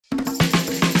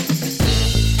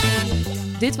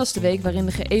Dit was de week waarin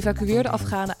de geëvacueerde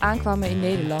Afghanen aankwamen in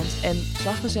Nederland en,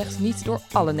 zacht gezegd, niet door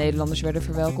alle Nederlanders werden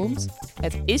verwelkomd.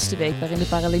 Het is de week waarin de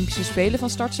Paralympische Spelen van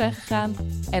start zijn gegaan.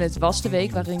 En het was de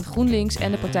week waarin GroenLinks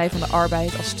en de Partij van de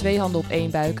Arbeid als twee handen op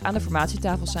één buik aan de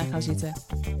formatietafels zijn gaan zitten.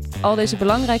 Al deze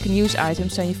belangrijke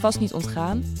nieuwsitems zijn je vast niet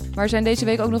ontgaan, maar er zijn deze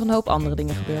week ook nog een hoop andere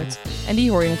dingen gebeurd. En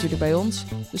die hoor je natuurlijk bij ons.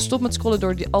 Dus stop met scrollen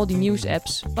door al die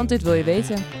nieuwsapps, want dit wil je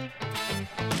weten.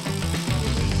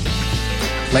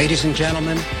 Ladies and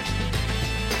gentlemen,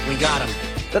 we got him.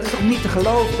 Dat is toch niet te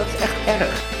geloven? Dat is echt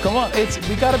erg. Come on,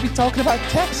 we gotta be talking about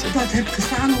Texas. Dat heb ik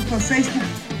gestaan op Facebook.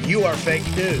 You are fake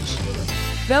news.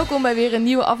 Welkom bij weer een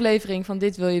nieuwe aflevering van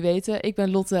Dit Wil Je Weten. Ik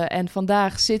ben Lotte en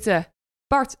vandaag zitten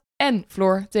Bart en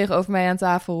Floor tegenover mij aan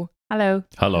tafel. Hallo.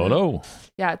 Hallo.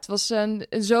 Ja, het was een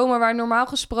zomer waar normaal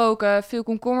gesproken veel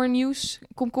komkommernieuws,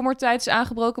 komkommertijd is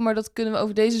aangebroken, maar dat kunnen we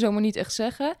over deze zomer niet echt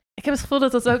zeggen. Ik heb het gevoel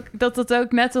dat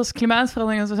ook net als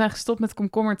klimaatverandering, dat we zijn gestopt met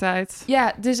komkommertijd.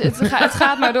 Ja, dus het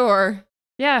gaat maar door.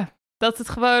 Ja, dat het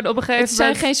gewoon op een gegeven moment... Het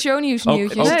zijn geen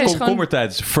shownieuwsnieuwtjes. Ook het is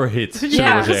komkommertijd is verhit, zullen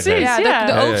ja, we zeggen. Precies, ja.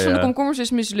 De oogst van de ja. komkommers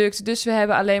is mislukt, dus we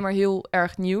hebben alleen maar heel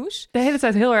erg nieuws. De hele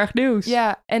tijd heel erg nieuws.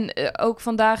 Ja, en ook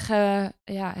vandaag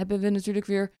hebben we natuurlijk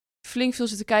weer flink veel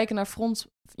zitten kijken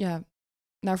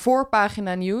naar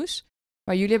voorpagina nieuws.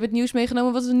 Maar jullie hebben het nieuws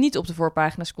meegenomen wat we niet op de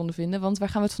voorpagina's konden vinden. Want waar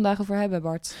gaan we het vandaag over hebben,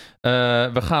 Bart?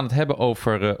 We gaan het hebben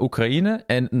over Oekraïne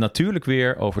en natuurlijk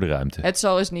weer over de ruimte. Het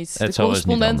zal eens niet. De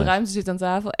correspondent ruimte zit aan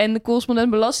tafel. En de correspondent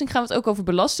belasting, gaan we het ook over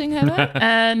belasting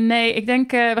hebben? Nee, ik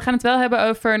denk we gaan het wel hebben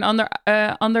over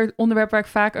een ander onderwerp waar ik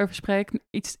vaak over spreek.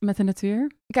 Iets met de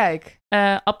natuur. Kijk.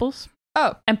 Appels.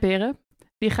 Oh. En peren.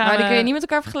 Die kun je niet met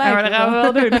elkaar vergelijken. Ja, maar dat gaan we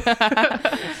wel doen.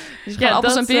 Dus we gaan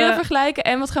appels en peren vergelijken.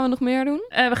 En wat gaan we nog meer doen?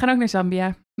 We gaan ook naar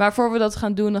Zambia. Maar voor we dat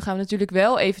gaan doen, dan gaan we natuurlijk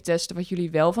wel even testen wat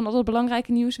jullie wel van al dat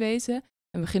belangrijke nieuws weten. En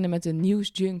we beginnen met de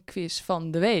nieuwsjunk quiz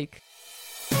van de week.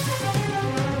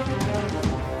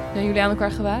 Zijn jullie aan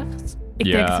elkaar gewaagd?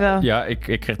 Ik denk het wel. Ja,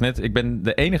 ik ben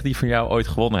de enige die van jou ooit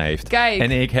gewonnen heeft. Kijk.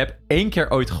 En ik heb 1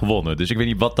 keer ooit gewonnen. Dus ik weet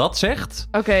niet wat dat zegt.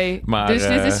 Oké, maar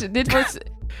dus dit wordt...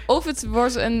 Of het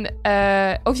wordt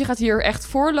of je gaat hier echt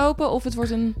voorlopen, of het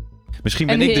wordt een... Misschien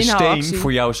ben ik de steen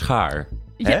voor jouw schaar.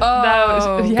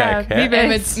 Ja, Kijk,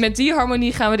 en met die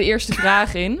harmonie gaan we de eerste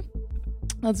vraag in.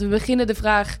 Want we beginnen de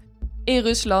vraag in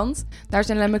Rusland. Daar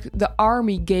zijn namelijk de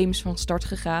Army Games van start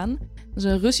gegaan. Dat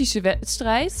is een Russische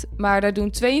wedstrijd, maar daar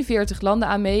doen 42 landen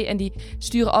aan mee. En die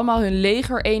sturen allemaal hun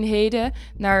legereenheden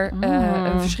naar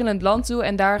een verschillend land toe.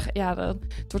 En daar,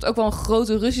 het wordt ook wel een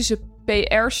grote Russische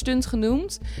PR-stunt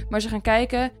genoemd. Maar ze gaan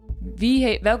kijken,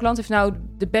 welk land heeft nou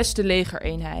de beste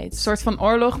legereenheid? Een soort van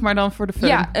oorlog, maar dan voor de fun.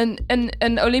 Ja,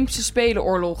 een Olympische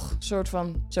Spelenoorlog. Een soort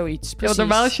van zoiets. Ja,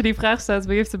 normaal als je die vraag stelt,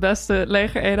 wie heeft de beste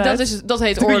legereenheid? Dat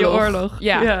heet oorlog. Oorlog.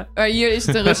 Ja. Maar hier is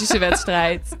het een Russische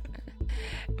wedstrijd.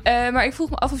 Maar ik vroeg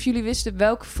me af of jullie wisten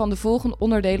welk van de volgende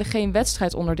onderdelen geen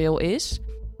wedstrijdonderdeel is.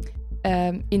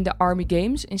 In de Army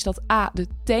Games. Is dat A, de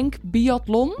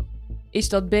tankbiathlon? Is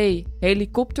dat B,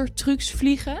 helikoptertrucs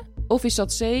vliegen? Of is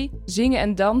dat C, zingen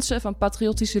en dansen van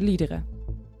patriotische liederen?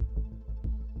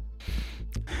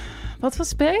 Wat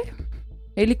was B?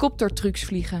 Helikoptertrucs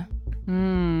vliegen.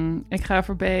 Ik ga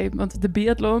voor B, want de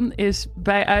biathlon is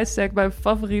bij uitstek mijn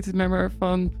favoriete nummer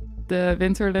van de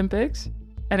Winter Olympics.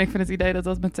 En ik vind het idee dat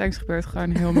dat met tanks gebeurt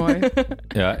gewoon heel mooi.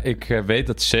 Ja, ik weet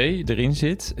dat C erin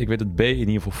zit. Ik weet dat B in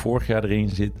ieder geval vorig jaar erin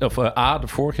zit. Of A er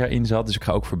vorig jaar in zat, dus ik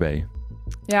ga ook voor B.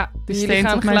 Ja, dus jullie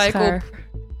gaan gelijk op.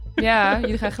 Ja,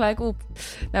 jullie gaan gelijk op.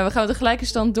 Nou, we gaan de gelijke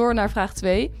stand door naar vraag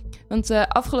 2. Want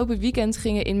afgelopen weekend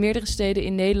gingen in meerdere steden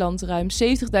in Nederland ruim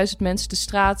 70.000 mensen de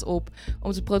straat op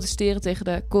om te protesteren tegen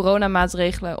de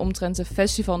coronamaatregelen omtrent de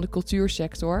festival- en de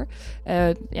cultuursector.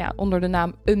 Onder de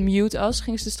naam Unmute Us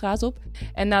gingen ze de straat op.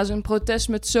 En na zo'n protest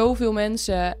met zoveel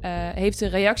mensen heeft de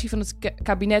reactie van het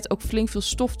kabinet ook flink veel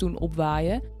stof doen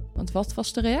opwaaien. Want wat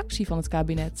was de reactie van het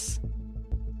kabinet?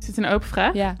 Is dit een open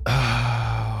vraag? Ja.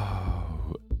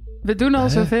 We doen al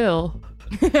zoveel.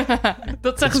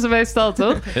 Dat zeggen ze meestal,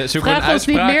 toch? Vraag ons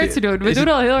niet meer te doen. We doen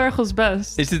al heel erg ons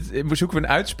best. Zoeken we een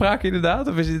uitspraak inderdaad?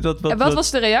 Of is dit wat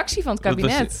was de reactie van het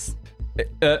kabinet?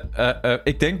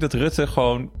 Ik denk dat Rutte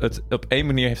gewoon het op één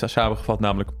manier heeft samengevat,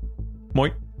 namelijk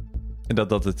mooi. En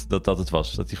dat het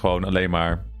was. Dat hij gewoon alleen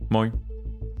maar mooi.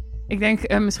 Ik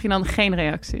denk misschien dan geen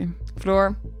reactie.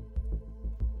 Floor.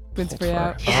 Punten voor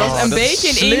jou. Het was een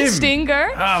beetje een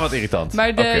instinker. Wat irritant.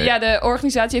 Maar de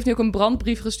organisatie heeft nu ook een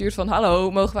brandbrief gestuurd van...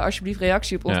 Hallo, mogen we alsjeblieft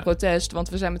reactie op ons protest? Want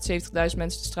we zijn met 70.000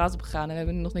 mensen de straat op gegaan en we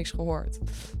hebben nog niks gehoord.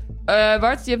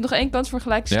 Bart, je hebt nog 1 kans voor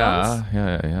gelijke stand.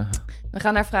 Ja. We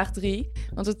gaan naar vraag 3.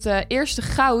 Want het eerste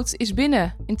goud is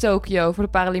binnen in Tokio voor de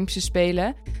Paralympische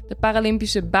Spelen. De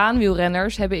Paralympische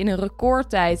baanwielrenners hebben in een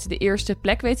recordtijd de eerste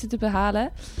plek weten te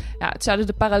behalen. Ja, het zouden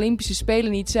de Paralympische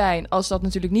Spelen niet zijn als dat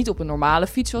natuurlijk niet op een normale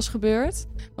fiets was gebeurd.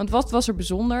 Want wat was er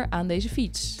bijzonder aan deze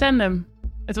fiets? Tandem.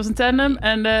 Het was een tandem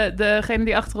en degene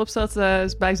die achterop zat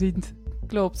is bijziend.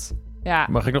 Klopt. Ja.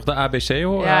 Mag ik nog de ABC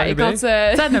horen? Ja, ik had...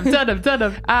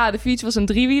 Tandem. A, de fiets was een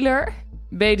driewieler.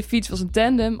 B, de fiets was een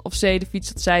tandem. Of C, de fiets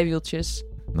had zijwieltjes.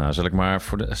 Nou,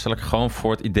 zal ik gewoon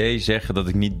voor het idee zeggen dat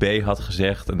ik niet B had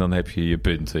gezegd en dan heb je je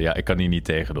punten. Ja, ik kan hier niet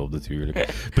tegenop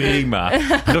natuurlijk. Prima.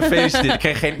 Gefeliciteerd.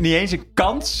 Ik kreeg niet eens een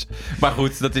kans. Maar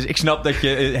goed, ik snap dat je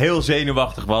heel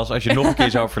zenuwachtig was. Als je nog een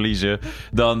keer zou verliezen,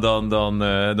 dan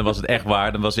was het echt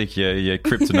waar. Dan was ik je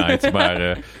kryptonite.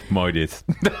 Maar mooi dit.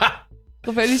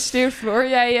 Gefeliciteerd, Floor.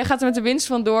 Jij gaat er met de winst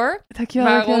vandoor. Dankjewel.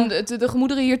 Maar om de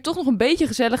gemoederen hier toch nog een beetje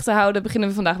gezellig te houden, beginnen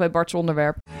we vandaag bij Bart's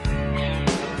onderwerp.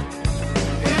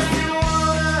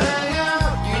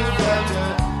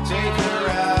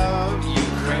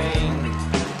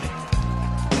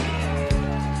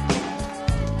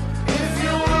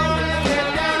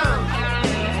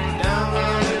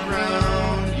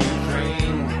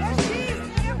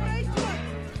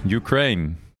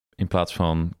 Ukraine in plaats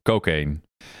van cocaine.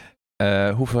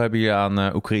 Hoeveel hebben jullie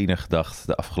aan Oekraïne gedacht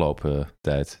de afgelopen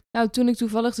tijd? Nou, toen ik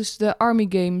toevallig dus de Army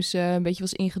Games een beetje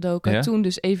was ingedoken, Ja? toen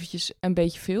dus eventjes een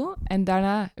beetje veel. En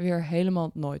daarna weer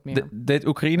helemaal nooit meer. Deed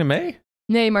Oekraïne mee?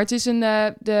 Nee, maar het is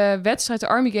de wedstrijd, de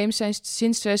Army Games zijn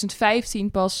sinds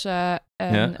 2015 pas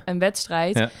een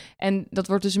wedstrijd. Ja. En dat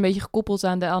wordt dus een beetje gekoppeld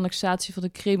aan de annexatie van de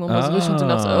Krim. Omdat Rusland toen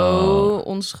dacht,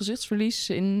 ons gezichtsverlies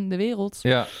in de wereld.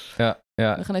 Ja.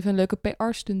 We gaan even een leuke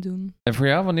PR-stunt doen. En voor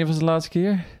jou, wanneer was de laatste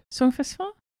keer?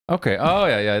 Songfestival? Oké,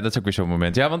 ja, dat is ook weer zo'n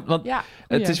moment. Ja, want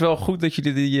het is wel goed dat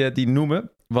jullie die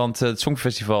noemen. Want het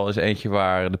Songfestival is eentje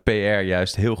waar de PR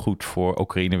juist heel goed voor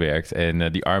Oekraïne werkt.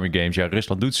 En die Army Games, ja,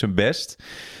 Rusland doet zijn best.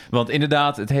 Want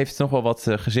inderdaad, het heeft nog wel wat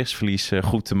gezichtsverlies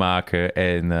goed te maken.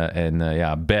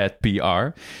 En bad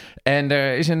PR. En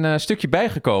er is een stukje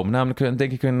bijgekomen. Namelijk,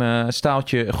 denk ik, een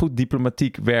staaltje goed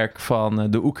diplomatiek werk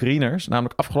van de Oekraïners.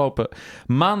 Namelijk afgelopen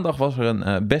maandag was er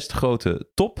een best grote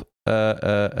top.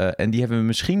 En die hebben we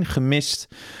misschien gemist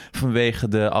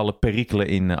vanwege alle perikelen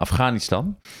in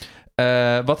Afghanistan.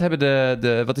 Wat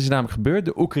is er namelijk gebeurd?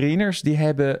 De Oekraïners die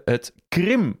hebben het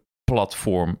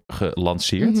Krim-platform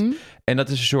gelanceerd. Mm-hmm. En dat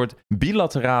is een soort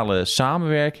bilaterale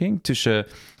samenwerking tussen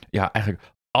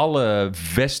eigenlijk alle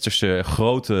westerse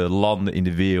grote landen in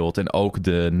de wereld en ook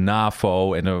de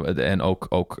NAVO en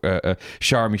ook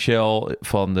Charles Michel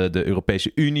van de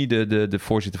Europese Unie, de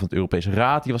voorzitter van de Europese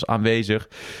Raad, die was aanwezig.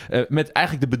 Met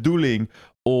eigenlijk de bedoeling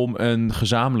om een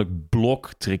gezamenlijk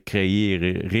blok te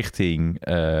creëren richting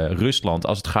Rusland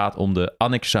als het gaat om de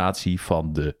annexatie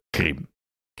van de Krim.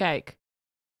 Kijk,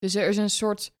 dus er is een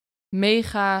soort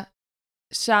mega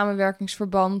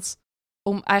samenwerkingsverband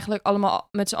om eigenlijk allemaal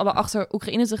met z'n allen achter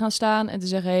Oekraïne te gaan staan en te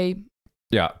zeggen, hey,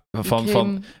 ja,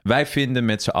 wij vinden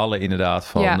met z'n allen inderdaad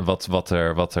van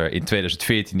wat er in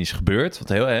 2014 is gebeurd. Want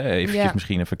eventjes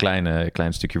misschien even een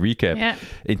klein stukje recap. Ja.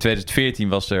 In 2014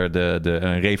 was er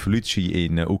een revolutie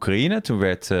in Oekraïne. Toen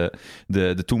werd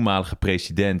de toenmalige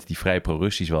president, die vrij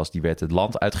pro-Russisch was, die werd het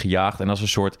land uitgejaagd. En als een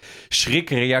soort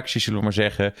schrikreactie, zullen we maar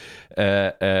zeggen,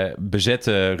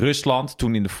 bezette Rusland,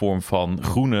 toen in de vorm van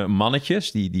groene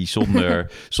mannetjes, die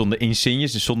zonder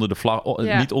insignes, dus zonder de vlag,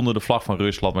 niet onder de vlag van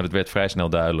Rusland, maar dat werd vrij snel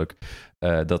duidelijk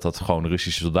dat gewoon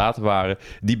Russische soldaten waren.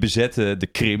 Die bezetten de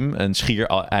Krim, een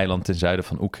schiereiland ten zuiden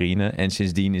van Oekraïne. En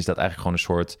sindsdien is dat eigenlijk gewoon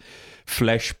een soort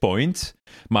flashpoint.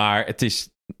 Maar het is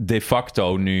de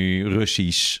facto nu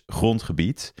Russisch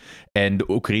grondgebied. En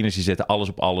de Oekraïners die zetten alles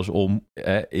op alles om.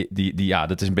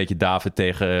 Dat is een beetje David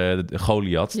tegen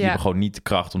Goliath. Die hebben gewoon niet de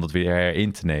kracht om dat weer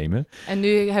herin te nemen. En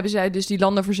nu hebben zij dus die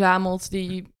landen verzameld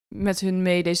die met hun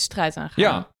mee deze strijd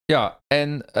aangaan. Ja,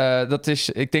 en dat is,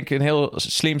 ik denk, een heel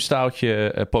slim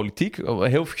staaltje politiek. Heel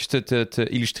eventjes te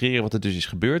illustreren wat er dus is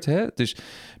gebeurd. Hè? Dus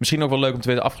misschien ook wel leuk om te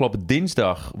weten. Afgelopen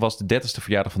dinsdag was de 30ste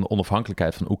verjaardag van de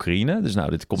onafhankelijkheid van Oekraïne. Dus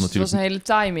dit komt natuurlijk. Het was een hele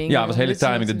timing. Ja, het was een hele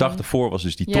timing. De dag ervoor was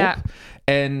dus die top. Ja.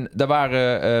 En daar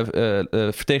waren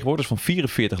vertegenwoordigers van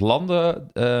 44 landen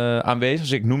aanwezig.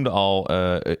 Dus ik noemde al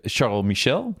Charles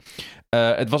Michel.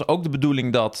 Het was ook de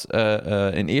bedoeling dat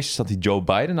in eerste instantie Joe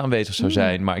Biden aanwezig zou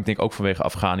zijn. Maar ik denk ook vanwege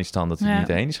Afghanistan dat hij niet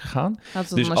heen is gegaan. Had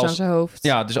het dus aan zijn hoofd.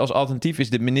 Ja, dus als alternatief is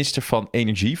de minister van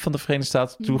Energie van de Verenigde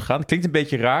Staten toegegaan. Klinkt een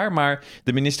beetje raar, maar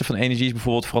de minister van Energie is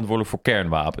bijvoorbeeld verantwoordelijk voor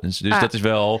kernwapens. Dus dat is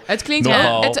wel het klinkt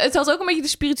nogal... Het had ook een beetje de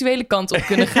spirituele kant op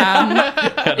kunnen gaan.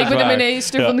 Ik ben de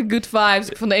minister van de good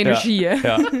vibes, van de energieën.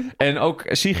 Ja. En ook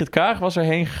Sigrid Kaag was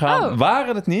erheen gegaan.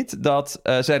 Waren het niet dat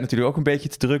zij natuurlijk ook een beetje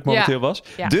te druk momenteel was.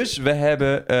 Ja. Dus we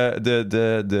hebben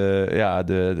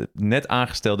de net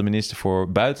aangestelde minister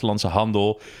voor Buitenlandse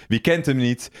Handel. Wie kent hem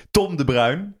niet? Tom de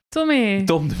Bruin. Tom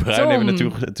de Bruin hebben we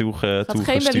naartoe gestuurd.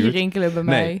 Geen belly rinkelen bij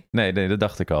mij. Nee, dat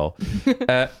dacht ik al.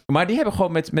 Maar die hebben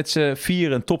gewoon met z'n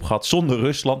vieren een top gehad. Zonder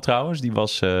Rusland trouwens. Die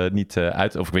was niet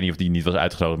uit... Of ik weet niet of die niet was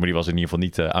uitgenodigd, maar die was in ieder geval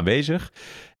niet aanwezig.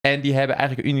 En die hebben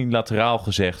eigenlijk unilateraal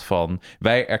gezegd van...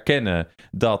 Wij erkennen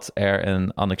dat er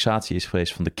een annexatie is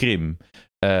geweest van de Krim.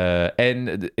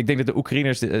 En ik denk dat de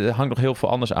Oekraïners, er hangt nog heel veel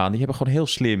anders aan. Die hebben gewoon heel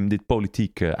slim dit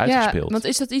politiek uitgespeeld. Ja, want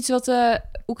is dat iets wat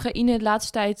Oekraïne de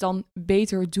laatste tijd dan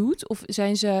beter doet? Of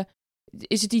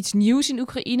is het iets nieuws in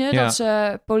Oekraïne? Ja. Dat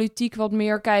ze politiek wat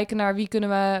meer kijken naar wie kunnen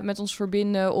we met ons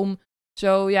verbinden om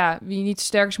wie niet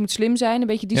sterk is moet slim zijn. Een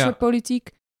beetje die soort politiek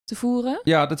te voeren?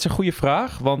 Ja, dat is een goede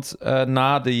vraag. Want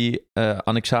na die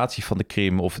annexatie van de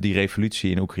Krim of die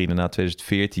revolutie in Oekraïne na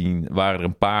 2014... waren er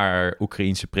een paar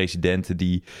Oekraïense presidenten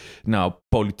die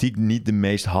politiek niet de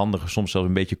meest handige, soms zelfs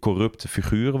een beetje corrupte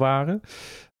figuren waren.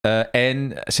 En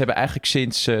ze hebben eigenlijk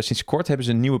sinds kort hebben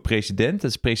ze een nieuwe president. Dat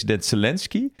is president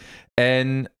Zelensky.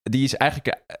 En die is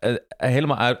eigenlijk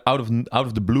helemaal out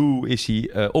of the blue is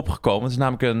hij opgekomen. Het is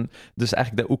namelijk dus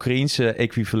eigenlijk de Oekraïense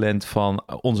equivalent van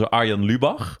onze Arjan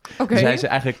Lubach. Okay. Dus hij is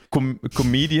eigenlijk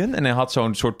comedian. En hij had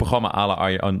zo'n soort programma à la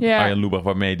Arjan Lubach,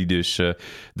 waarmee hij dus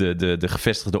de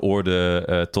gevestigde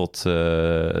orde tot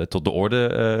de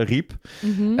orde riep.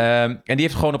 Mm-hmm. En die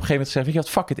heeft gewoon op een gegeven moment gezegd, weet je wat,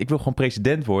 fuck it, ik wil gewoon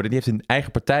president worden. Die heeft een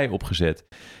eigen partij opgezet.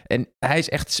 En hij is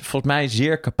echt volgens mij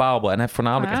zeer capabel. En hij heeft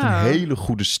voornamelijk echt een hele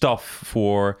goede staf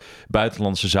voor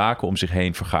buitenlandse zaken om zich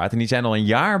heen vergaard. En die zijn al een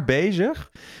jaar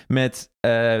bezig met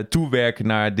toewerken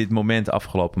naar dit moment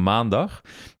afgelopen maandag.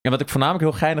 En wat ik voornamelijk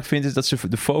heel geinig vind, is dat ze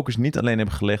de focus niet alleen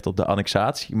hebben gelegd op de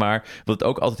annexatie, maar wat het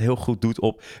ook altijd heel goed doet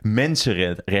op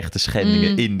mensenrechten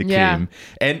schendingen in de Krim.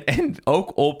 En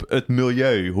ook op het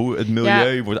milieu, hoe het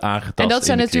milieu wordt aangetast. En dat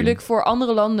zijn natuurlijk voor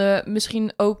andere landen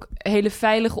misschien ook hele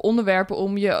veilige onderwerpen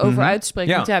om je over uit te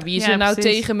spreken. Want wie is er nou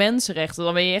tegen mensenrechten?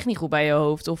 Dan ben je echt niet goed bij je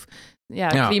hoofd. Of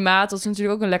klimaat, dat is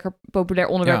natuurlijk ook een lekker populair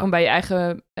onderwerp om bij je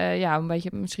eigen,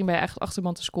 misschien bij je eigen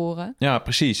achterban te scoren. Ja,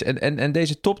 precies. En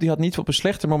deze top die had niet op een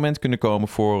slechter moment kunnen komen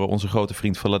voor onze grote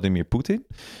vriend Vladimir Poetin.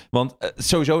 Want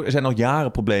sowieso er zijn al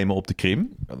jaren problemen op de Krim.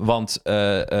 Want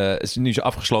nu ze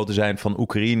afgesloten zijn van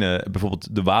Oekraïne,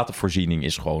 bijvoorbeeld de watervoorziening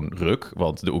is gewoon ruk.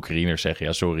 Want de Oekraïners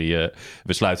zeggen, sorry,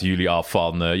 we sluiten jullie af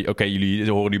van,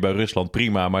 jullie horen nu bij Rusland,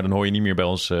 prima, maar dan hoor je niet meer bij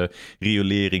ons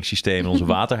rioleringssysteem en onze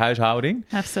waterhuishouding.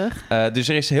 Heftig. Dus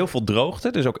er is heel veel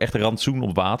droogte. Dus ook echt een rantsoen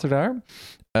op water daar.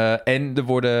 En er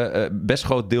worden best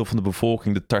groot deel van de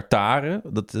bevolking, de Tartaren,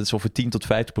 dat is ongeveer 10 tot 50%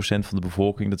 van de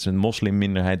bevolking. Dat is een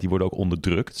moslimminderheid, die worden ook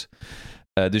onderdrukt.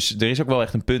 Dus er is ook wel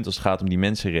echt een punt als het gaat om die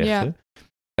mensenrechten.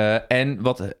 Ja. En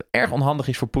wat erg onhandig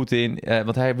is voor Poetin,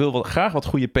 want hij wil graag wat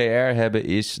goede PR hebben,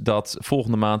 is dat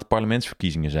volgende maand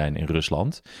parlementsverkiezingen zijn in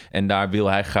Rusland. En daar wil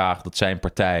hij graag dat zijn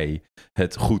partij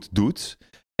het goed doet.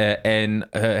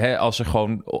 Als er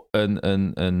gewoon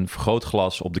een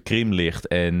vergrootglas op de Krim ligt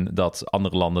en dat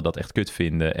andere landen dat echt kut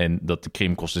vinden en dat de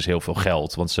Krim kost dus heel veel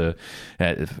geld, want ze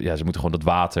moeten gewoon dat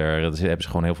water, daar hebben ze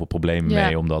gewoon heel veel problemen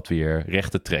mee om dat weer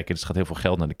recht te trekken. Dus er gaat heel veel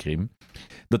geld naar de Krim.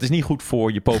 Dat is niet goed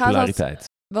voor je populariteit.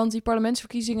 Want die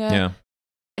parlementsverkiezingen,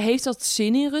 heeft dat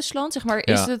zin in Rusland?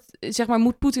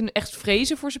 Moet Poetin echt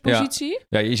vrezen voor zijn positie?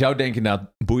 Ja, je zou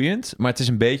denken, boeiend. Maar het is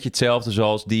een beetje hetzelfde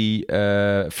zoals die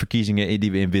verkiezingen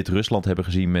die we in Wit-Rusland hebben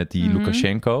gezien met die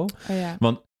Lukashenko. Oh, ja.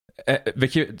 Want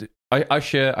weet je,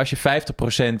 als je 50%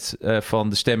 van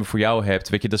de stemmen voor jou hebt,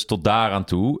 weet je, dat is tot daar aan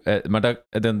toe. Maar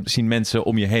dan zien mensen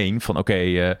om je heen van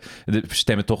er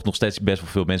stemmen toch nog steeds best wel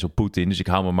veel mensen op Poetin, dus ik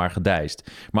hou me maar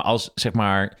gedijst. Maar als zeg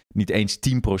maar niet eens 10%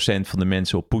 van de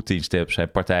mensen op Poetin stemt op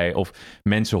zijn partij, of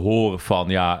mensen horen van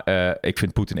ik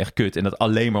vind Poetin echt kut en dat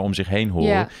alleen maar om zich heen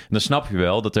horen, dan snap je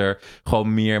wel dat er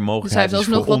gewoon meer mogelijkheid is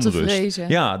voor onrust. Wat te vrezen.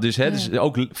 Ja, dus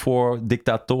ook voor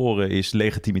dictatoren is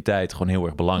legitimiteit gewoon heel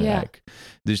erg belangrijk. Ja.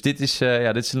 Dus dit is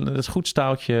een goed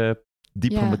staaltje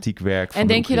diplomatiek werk. En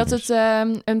denk je dat het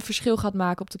een verschil gaat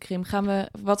maken op de Krim?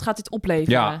 Wat gaat dit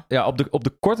opleveren? Ja, op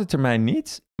de korte termijn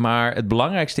niet. Maar het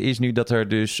belangrijkste is nu dat er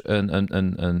dus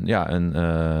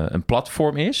een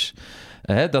platform is.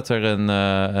 dat er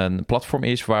een platform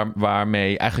is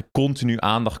waarmee eigenlijk continu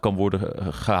aandacht kan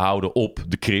worden gehouden op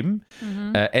de Krim.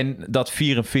 Mm-hmm. En dat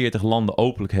 44 landen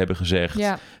openlijk hebben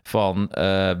gezegd van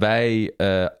wij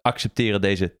accepteren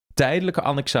deze tijdelijke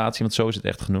annexatie, want zo is het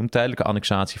echt genoemd, tijdelijke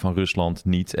annexatie van Rusland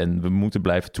niet. En we moeten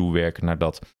blijven toewerken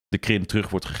nadat de Krim terug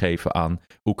wordt gegeven aan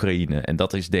Oekraïne. En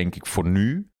dat is denk ik voor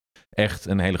nu echt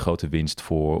een hele grote winst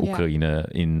voor Oekraïne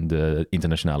in de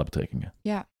internationale betrekkingen.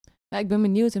 Ja. Ik ben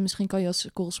benieuwd en misschien kan je als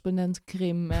correspondent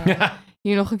Krim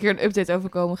hier nog een keer een update over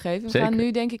komen geven. We gaan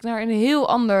nu denk ik naar een heel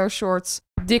ander soort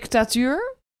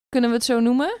dictatuur. Kunnen we het zo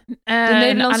noemen? De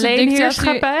Nederlandse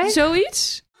alleenheerschappij?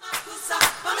 Zoiets?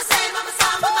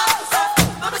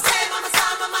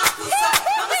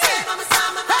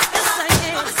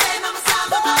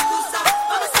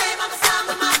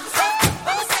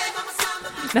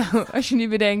 Nou, als je nu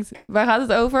bedenkt, waar gaat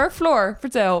het over? Floor,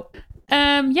 vertel.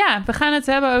 We gaan het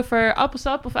hebben over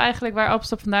appelsap, of eigenlijk waar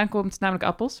appelsap vandaan komt, namelijk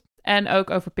appels. En ook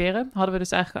over peren, hadden we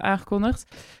dus eigenlijk al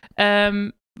aangekondigd.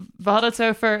 We hadden het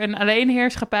over een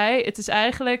alleenheerschappij. Het is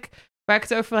eigenlijk, waar ik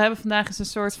het over wil hebben vandaag, is een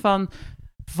soort van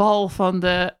val van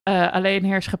de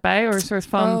alleenheerschappij. Of een soort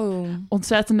van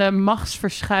ontzettende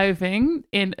machtsverschuiving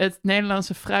in het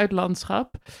Nederlandse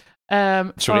fruitlandschap.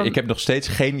 Sorry, ik heb nog steeds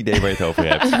geen idee waar je het over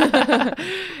hebt.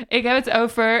 Ik heb het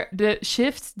over de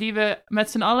shift die we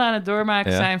met z'n allen aan het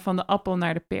doormaken zijn van de appel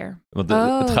naar de peer. Want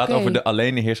het gaat over de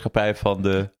alleenheerschappij van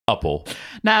de appel.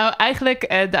 Nou,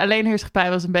 eigenlijk de alleenheerschappij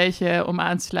was een beetje om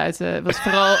aan te sluiten. Was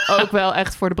vooral ook wel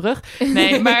echt voor de brug.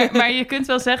 Nee, maar je kunt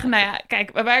wel zeggen, nou ja,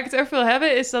 kijk, waar ik het over wil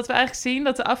hebben is dat we eigenlijk zien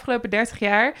dat de afgelopen 30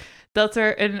 jaar dat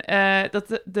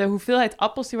de hoeveelheid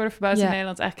appels die worden verbouwd in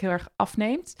Nederland eigenlijk heel erg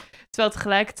afneemt. Terwijl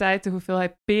tegelijkertijd de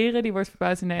hoeveelheid peren die wordt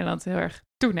verbouwd in Nederland heel erg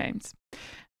toeneemt.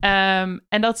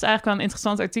 En dat is eigenlijk wel een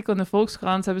interessant artikel in de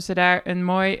Volkskrant. Hebben ze daar een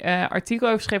mooi artikel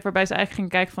over geschreven waarbij ze eigenlijk gingen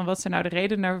kijken van wat zijn nou de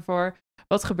redenen daarvoor?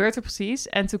 Wat gebeurt er precies?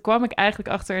 En toen kwam ik eigenlijk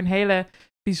achter een hele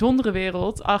bijzondere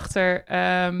wereld, achter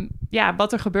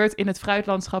wat er gebeurt in het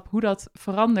fruitlandschap, hoe dat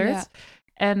verandert.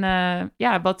 En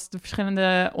wat de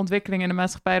verschillende ontwikkelingen in de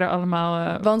maatschappij er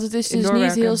allemaal want het is dus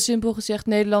niet heel simpel gezegd,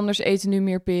 Nederlanders eten nu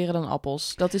meer peren dan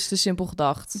appels. Dat is te simpel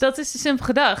gedacht. Dat is te simpel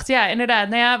gedacht, ja, inderdaad.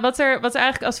 Nou ja, wat er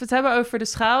eigenlijk, als we het hebben over de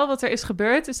schaal, wat er is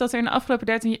gebeurd, is dat er in de afgelopen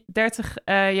 30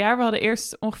 jaar, we hadden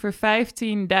eerst ongeveer 15.000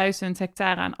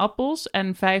 hectare aan appels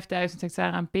en 5.000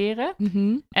 hectare aan peren.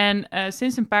 Mm-hmm. En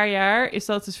sinds een paar jaar is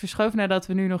dat dus verschoven nadat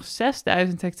we nu nog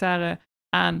 6.000 hectare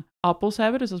aan appels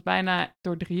hebben. Dus dat is bijna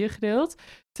door 3 gedeeld.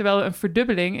 Terwijl we een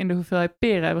verdubbeling in de hoeveelheid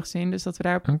peren hebben gezien. Dus dat we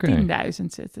daar op 10.000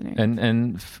 zitten nu.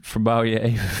 En verbouw je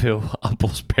evenveel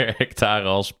appels per hectare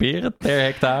als peren per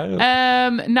hectare?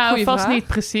 Nou, goeie vast vraag. Niet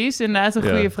precies. Inderdaad, een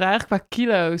goede vraag. Qua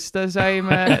kilo's, dan zou je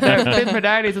me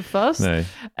daar niet op vast. Nee.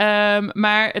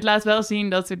 Maar het laat wel zien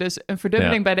dat er dus een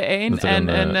verdubbeling bij de een en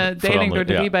een deling door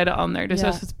 3 bij de ander. Dus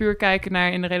als we het puur kijken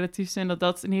naar in de relatieve zin,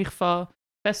 dat in ieder geval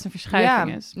best een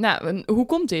verschuiving is. Nou, hoe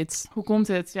komt dit? Hoe komt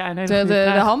dit? Ja,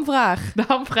 de hamvraag. De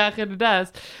hamvraag,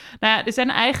 inderdaad. Nou ja, er zijn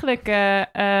eigenlijk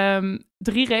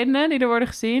 3 redenen die er worden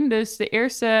gezien. Dus de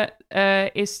eerste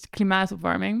is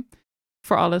klimaatopwarming.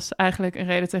 Voor alles eigenlijk een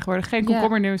reden tegenwoordig. Geen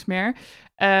komkommernieuws meer.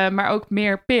 Maar ook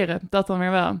meer peren. Dat dan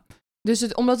weer wel.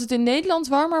 Dus omdat het in Nederland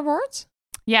warmer wordt?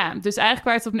 Ja, dus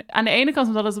eigenlijk waar het aan de ene kant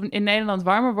omdat het in Nederland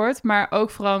warmer wordt, maar ook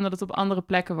vooral omdat het op andere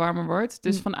plekken warmer wordt.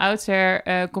 Dus van oudsher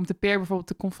komt de peer bijvoorbeeld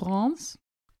de conférence.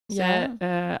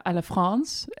 À la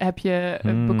France heb je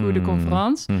beaucoup de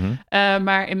conférence. Mm-hmm.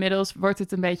 Maar inmiddels wordt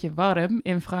het een beetje warm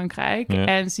in Frankrijk. Ja.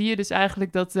 En zie je dus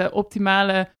eigenlijk dat de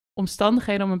optimale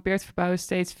omstandigheden om een peer te verbouwen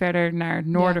steeds verder naar het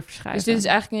noorden verschuiven. Dus dit is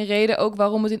eigenlijk een reden ook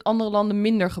waarom het in andere landen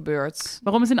minder gebeurt.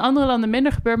 Waarom het in andere landen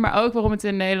minder gebeurt, maar ook waarom het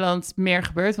in Nederland meer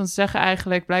gebeurt. Want ze zeggen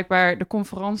eigenlijk blijkbaar de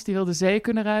conferentie die wil de zee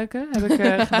kunnen ruiken, heb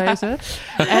ik gelezen.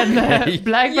 En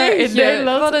blijkbaar in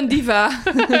Nederland... Wat een diva.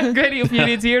 Ik weet niet of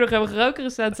jullie het hier nog hebben geroken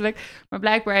recentelijk, maar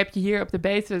blijkbaar heb je hier op de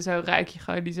Betuwe, zo ruik je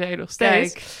gewoon die zee nog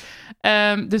steeds.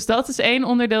 Dus dat is 1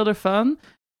 onderdeel ervan.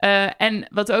 En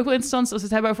wat ook wel interessant is, als we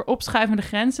het hebben over opschuivende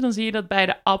grenzen, dan zie je dat bij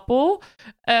de appel,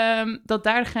 dat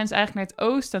daar de grens eigenlijk naar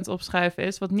het oosten aan het opschuiven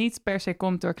is, wat niet per se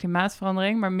komt door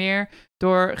klimaatverandering, maar meer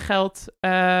door geld,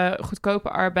 goedkope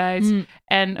arbeid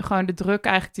en gewoon de druk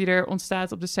eigenlijk die er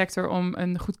ontstaat op de sector om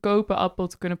een goedkope appel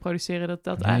te kunnen produceren,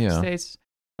 dat eigenlijk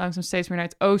langzaam steeds meer naar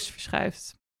het oosten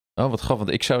verschuift. Oh, wat grappig.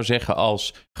 Want ik zou zeggen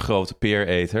als grote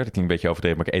peereter, dat klinkt een beetje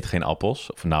overdreven, maar ik eet geen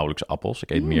appels. Of nauwelijks appels.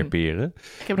 Ik eet meer peren.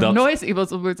 Ik heb nog nooit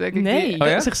iemand ontmoet, denk ik. Nee.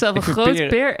 Die zichzelf een grote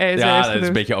peereter Ja, dat is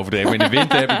een beetje overdreven. Maar in de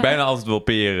winter heb ik bijna altijd wel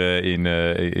peren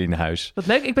in huis. Wat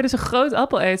leuk. Ik ben dus een groot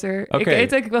appeleter. Okay. Ik eet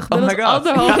denk ik wel gemiddeld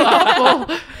 1,5 appel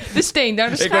De steen, daar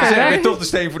de schaar. Ik wou zeggen, toch de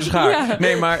steen voor de schaar. Ja.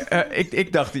 Nee, maar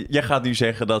ik dacht, jij gaat nu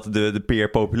zeggen dat de peer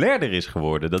populairder is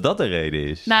geworden. Dat de reden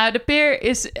is. Nou, de peer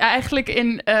is eigenlijk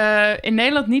in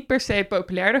Nederland niet per se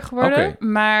populairder geworden.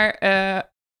 Maar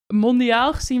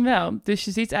mondiaal gezien wel. Dus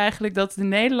je ziet eigenlijk dat de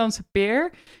Nederlandse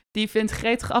peer, die vindt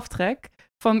gretig aftrek.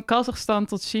 Van Kazachstan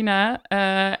tot China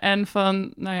en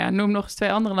van, noem nog eens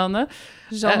 2 andere landen.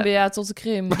 Zambia tot de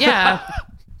Krim. Ja,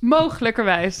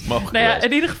 mogelijkerwijs.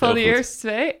 In ieder geval de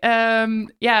eerste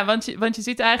 2. Want je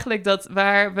ziet eigenlijk dat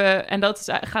waar we... En dat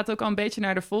gaat ook al een beetje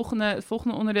naar het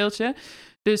volgende onderdeeltje.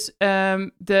 Dus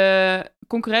de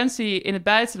concurrentie in het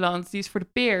buitenland, die is voor de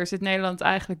peer, zit Nederland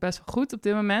eigenlijk best wel goed op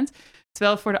dit moment.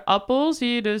 Terwijl voor de appel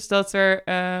zie je dus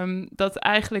dat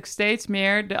eigenlijk steeds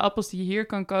meer de appels die je hier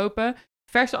kan kopen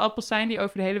verse appels zijn die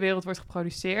over de hele wereld wordt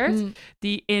geproduceerd.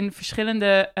 Die in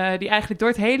verschillende, die eigenlijk door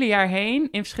het hele jaar heen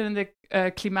in verschillende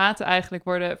klimaten eigenlijk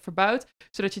worden verbouwd.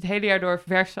 Zodat je het hele jaar door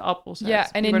verse appels hebt.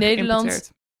 Ja, en in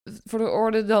Nederland, voor de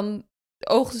orde, dan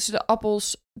oogsten ze de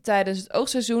appels tijdens het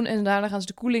oogstseizoen en daarna gaan ze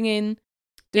de koeling in.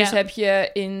 Dus heb je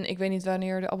ik weet niet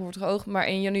wanneer de appel wordt geoogd, maar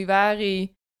in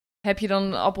januari heb je dan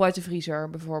een appel uit de vriezer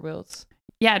bijvoorbeeld.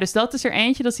 Ja, dus dat is er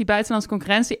eentje, dat is die buitenlandse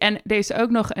concurrentie. En er is ook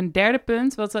nog een derde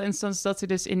punt, wat wel interessant is, dat er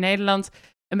dus in Nederland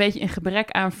een beetje in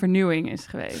gebrek aan vernieuwing is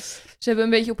geweest. Ze hebben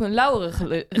een beetje op hun lauweren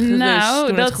gerust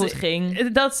toen het goed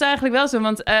ging. Dat is eigenlijk wel zo,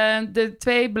 want de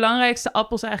 2 belangrijkste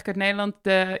appels eigenlijk uit Nederland,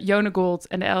 de Jonegold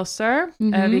en de Elstar,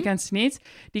 wie kent ze niet,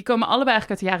 die komen allebei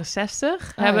eigenlijk uit de jaren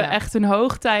 60. Hebben echt hun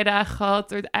hoogtijdagen gehad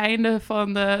door het einde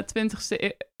van de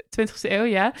 20e eeuw,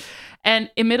 ja.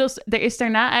 En inmiddels, er is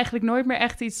daarna eigenlijk nooit meer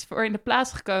echt iets voor in de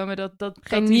plaats gekomen.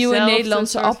 Geen nieuwe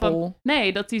Nederlandse appel.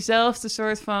 Dat diezelfde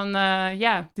soort van,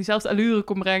 diezelfde allure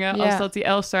kon brengen als dat die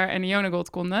Elstar en de Jonegold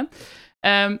konden.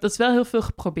 Dat is wel heel veel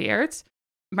geprobeerd.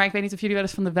 Maar ik weet niet of jullie wel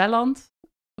eens van de Welland,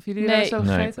 of jullie wel eens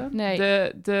over gegeten? Nee.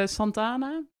 De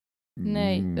Santana?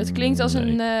 Nee, dat klinkt als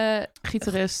een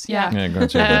gitarist. Ja.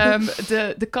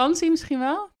 De Kansi misschien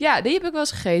wel? Ja, die heb ik wel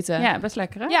eens gegeten. Ja, best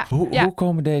lekker hè? Ja. Hoe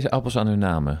komen deze appels aan hun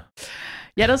namen?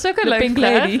 Ja, dat is ook een leuke Pink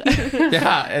Lady.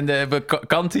 Ja, en de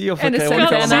Kanti? Of en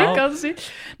de Kanti.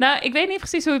 Nou, ik weet niet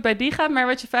precies hoe het bij die gaat, maar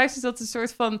wat je vaak ziet is dat het een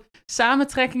soort van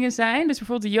samentrekkingen zijn. Dus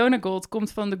bijvoorbeeld de Jonagold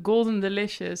komt van de Golden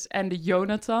Delicious en de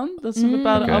Jonathan. Dat is een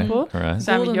bepaalde appel. Right.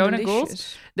 Samen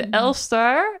Jonagold. De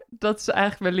Elstar, dat is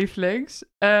eigenlijk mijn lievelings.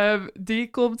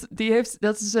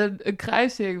 Dat is een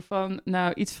kruising van,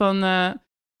 iets van...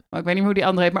 ik weet niet hoe die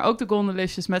andere heet, maar ook de Golden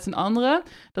Delicious met een andere.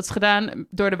 Dat is gedaan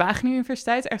door de Wageningen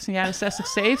Universiteit, ergens in de jaren 60,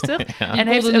 70. Ja. En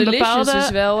heeft een bepaalde... is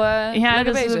wel dat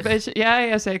bezig. is een beetje...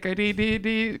 Ja, zeker.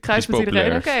 Die kruist met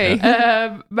populair. iedereen.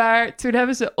 Oké. Maar toen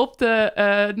hebben ze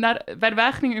bij de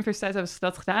Wageningen Universiteit hebben ze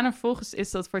dat gedaan. En vervolgens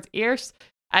is dat voor het eerst...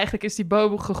 Eigenlijk is die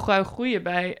boom gaan groeien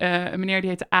bij een meneer die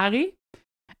heette Arie.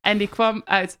 En die kwam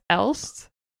uit Elst.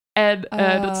 En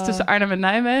dat is tussen Arnhem en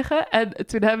Nijmegen. En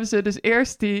toen hebben ze dus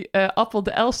eerst die appel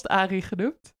de Elst-Arie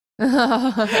genoemd. En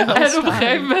op een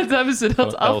gegeven moment hebben ze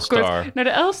dat afgekort naar de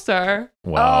Elstar.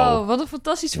 Wow. Oh, wat een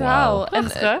fantastisch verhaal. Wow.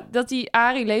 En dat die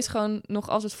Arie leest gewoon nog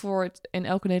altijd voor in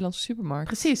elke Nederlandse supermarkt.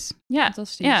 Precies, ja.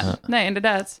 Fantastisch. Ja, nee,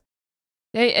 inderdaad.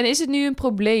 Hey, en is het nu een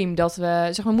probleem dat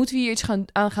we, moeten we hier iets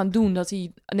aan gaan doen dat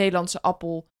die Nederlandse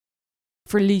appel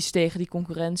verliest tegen die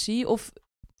concurrentie? Of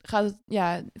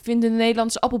vinden de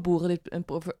Nederlandse appelboeren dit een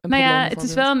probleem? Nou ja, het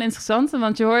is wel een interessante,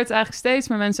 want je hoort eigenlijk steeds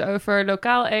meer mensen over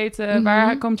lokaal eten.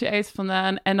 Waar komt je eten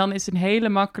vandaan? En dan is een hele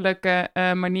makkelijke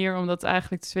manier om dat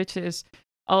eigenlijk te switchen is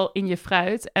al in je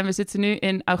fruit. En we zitten nu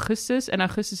in augustus. En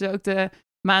augustus is ook de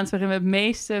maand waarin we het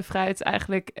meeste fruit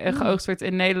eigenlijk geoogst wordt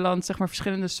in Nederland. Zeg maar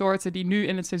verschillende soorten die nu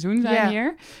in het seizoen zijn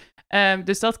hier.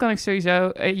 Dus dat kan ik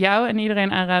sowieso jou en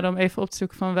iedereen aanraden om even op te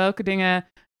zoeken van welke dingen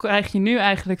krijg je nu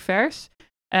eigenlijk vers.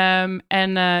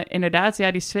 Inderdaad,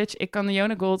 die switch. Ik kan de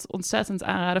Jonagold ontzettend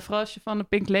aanraden. Vooral als je van de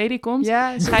Pink Lady komt.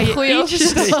 Ja, ga je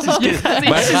ietsjes...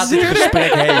 Waar gaat dit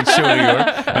gesprek heen? Sorry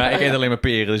hoor. Maar ik eet alleen maar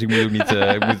peren, dus ik moet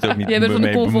het ook niet Jij bent van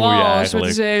de conference met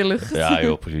de zeelucht. Ja,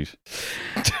 heel precies.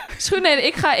 Is goed, nee,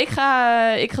 ik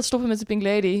ga stoppen met de Pink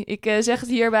Lady. Ik zeg het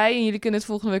hierbij en jullie kunnen het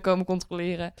volgende week komen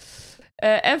controleren.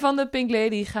 En van de Pink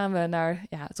Lady gaan we naar,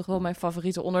 toch wel mijn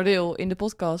favoriete onderdeel in de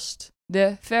podcast.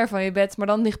 De Ver van je bed, maar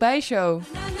dan dichtbij show.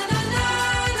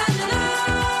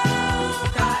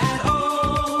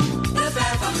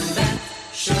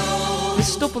 We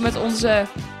stoppen met onze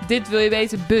Dit Wil Je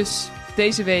Weten bus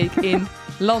deze week in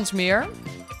Landsmeer.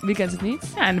 Wie kent het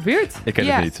niet? Ja, in de buurt. Ik ken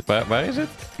het niet. Waar is het?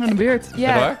 In de buurt.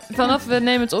 Ja, we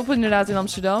nemen het op inderdaad in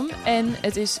Amsterdam. En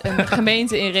het is een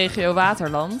gemeente in regio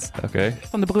Waterland. Oké.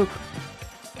 Van de Broek.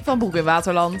 Van Broek in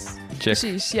Waterland.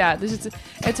 Precies, ja. Dus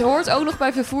het hoort ook nog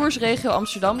bij vervoersregio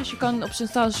Amsterdam. Dus je kan op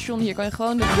Centraal Station hier kan je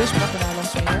gewoon de bus pakken naar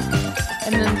Landsmeer.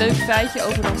 En een leuk feitje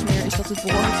over Landsmeer is dat het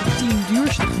behoort tot de 10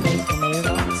 duurste gemeenten van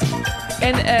Nederland.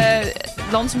 En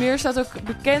Landsmeer staat ook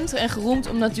bekend en geroemd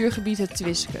om natuurgebied het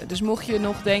Twiske. Dus mocht je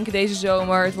nog denken deze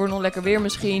zomer, het wordt nog lekker weer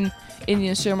misschien,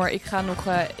 Indian Summer, ik ga nog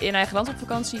in eigen land op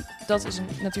vakantie. Dat is een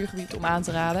natuurgebied om aan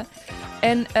te raden.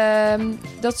 En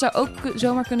dat zou ook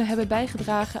zomaar kunnen hebben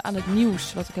bijgedragen aan het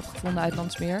nieuws wat ik heb gevonden uit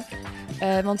Landsmeer.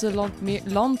 Want de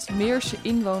Landmeerse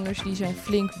inwoners die zijn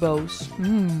flink boos.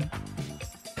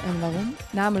 En waarom?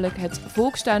 Namelijk het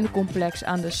volkstuinencomplex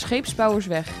aan de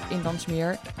Scheepsbouwersweg in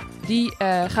Landsmeer. Die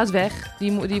gaat weg.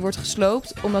 Die wordt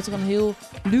gesloopt omdat er een heel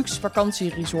luxe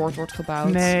vakantieresort wordt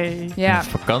gebouwd. Nee. Ja. Een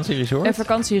vakantieresort? Een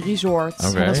vakantieresort.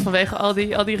 Okay. Ja, dat is vanwege al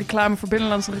die reclame voor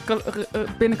binnenlandse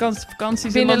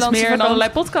vakanties in Landsmeer en allerlei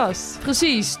podcasts.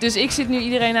 Precies. Dus ik zit nu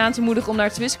iedereen aan te moedigen om naar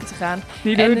het Twiske te gaan.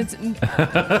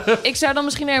 Ik zou dan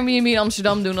misschien een Airbnb in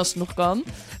Amsterdam doen als het nog kan.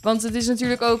 Want het is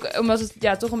natuurlijk ook, omdat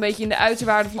het toch een beetje in de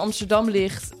uiterwaarden van Amsterdam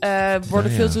ligt,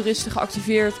 worden veel toeristen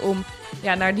geactiveerd om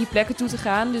naar die plekken toe te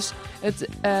gaan. Dus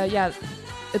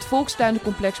het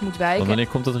volkstuinencomplex moet wijken. Want wanneer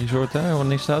komt dat resort daar?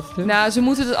 Wanneer staat het er? Nou, ze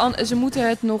moeten het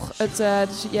nog. Ze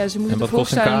moeten de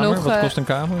volkstuinen nog. Wat kost een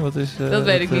kamer? Wat is, dat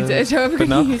weet ik niet. Zo heb ik het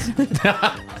nacht? niet.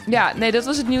 Ja, nee, dat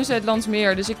was het nieuws uit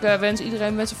Landsmeer. Dus ik wens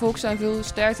iedereen met zijn volkstuin veel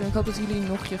sterkte. En ik hoop dat jullie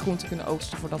nog je groenten kunnen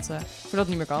oogsten voordat het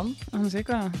niet meer kan. Oh,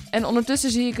 zeker. En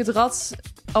ondertussen zie ik het rad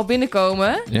al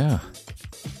binnenkomen. Ja.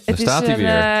 Daar staat hij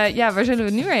weer. Waar zullen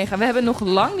we nu heen gaan? We hebben nog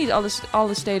lang niet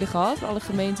alle steden gehad, alle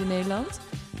gemeenten in Nederland.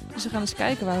 Dus we gaan eens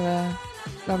kijken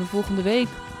waar we volgende week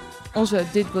onze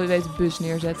Dit Wil Je Weten bus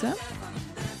neerzetten.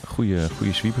 Goeie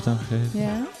sweepert aangegeven.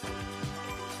 Ja.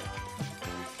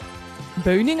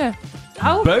 Beuningen.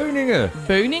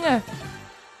 Beuningen.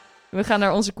 We gaan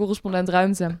naar onze correspondent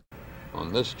ruimte.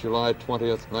 On this July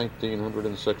 20th,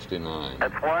 1969. It's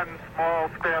one small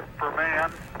step for man.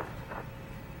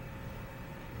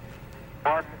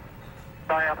 One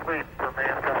giant leap for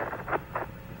mankind.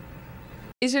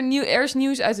 Er is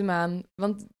nieuws uit de maan.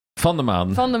 Van de maan.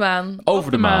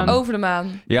 Over de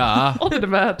maan. Ja, op de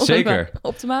maan. Zeker.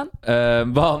 Op de maan.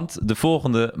 Want de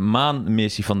volgende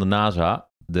maanmissie van de NASA,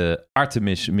 de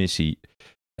Artemis-missie,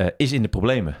 is in de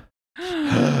problemen.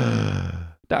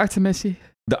 De Artemissie.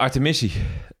 De Artemissie.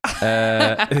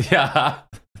 Ja,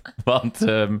 want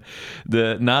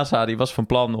de NASA die was van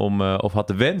plan of had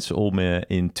de wens om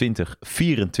in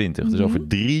 2024, dus over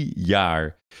 3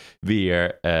 jaar,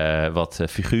 weer wat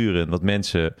figuren, wat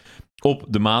mensen op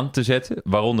de maan te zetten.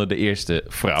 Waaronder de eerste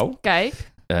vrouw.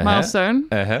 Kijk, milestone.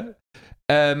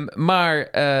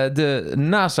 Maar de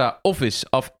NASA Office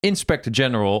of Inspector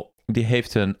General, die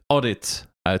heeft een audit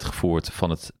uitgevoerd van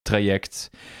het traject.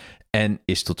 En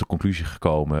is tot de conclusie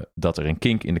gekomen dat er een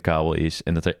kink in de kabel is.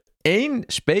 En dat er 1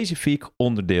 specifiek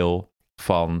onderdeel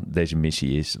van deze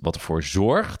missie is, wat ervoor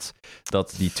zorgt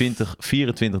dat die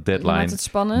 2024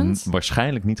 deadline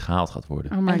waarschijnlijk niet gehaald gaat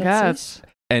worden. Oh my god.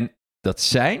 En dat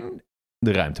zijn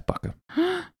de ruimtepakken.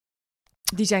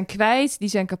 Die zijn kwijt, die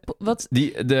zijn kapot. Wat?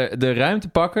 De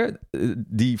ruimtepakken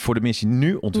die voor de missie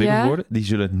nu ontwikkeld worden, die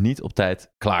zullen niet op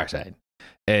tijd klaar zijn.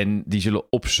 En die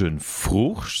zullen op zijn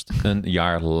vroegst een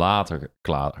jaar later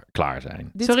klaar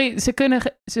zijn. Sorry,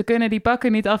 ze kunnen die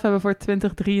pakken niet af hebben voor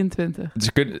 2023.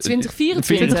 Ze kunnen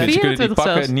 2024. Ze kunnen die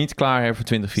pakken zelfs niet klaar hebben voor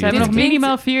 2024. Ze hebben nog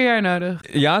minimaal 4 jaar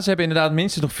nodig. Ja, ze hebben inderdaad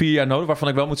minstens nog 4 jaar nodig. Waarvan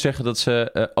ik wel moet zeggen dat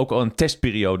ze ook al een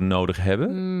testperiode nodig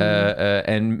hebben.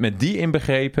 En met die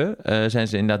inbegrepen zijn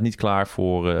ze inderdaad niet klaar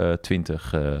voor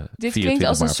 2024. Dit klinkt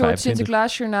als een soort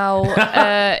Sinterklaasjournaal.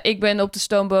 Ik ben op de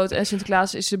stoomboot en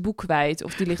Sinterklaas is zijn boek kwijt.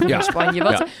 Of die ligt in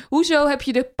Spanje. Hoezo heb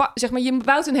je je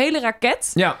bouwt een hele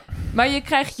raket, maar je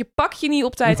krijgt je pakje niet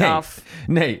op tijd af.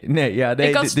 Nee.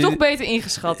 Ik had het toch beter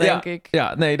ingeschat, denk ik.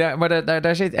 Ja, nee,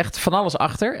 daar zit echt van alles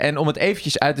achter. En om het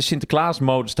eventjes uit de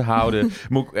Sinterklaas-modus te houden,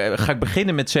 ga ik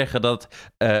beginnen met zeggen dat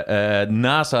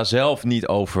NASA zelf niet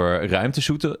over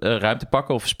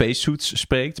ruimtepakken of spacesuits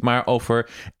spreekt, maar over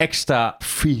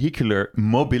extra-vehicular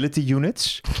mobility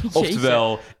units.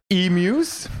 Oftewel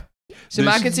EMU's. Ze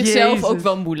maken het zichzelf ook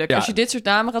wel moeilijk. Ja. Als je dit soort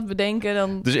namen gaat bedenken,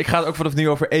 dan... Dus ik ga het ook vanaf nu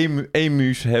over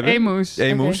emu's hebben.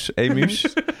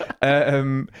 Emu's.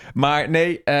 Maar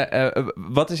nee,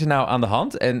 wat is er nou aan de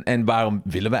hand? En waarom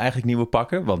willen we eigenlijk nieuwe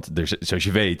pakken? Want zoals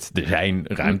je weet, er zijn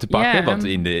ruimtepakken. Yeah. Want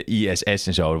in de ISS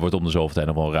en zo wordt om de zoveel tijd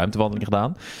nog wel een ruimtewandeling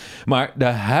gedaan. Maar de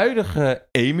huidige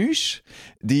emu's,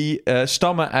 die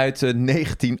stammen uit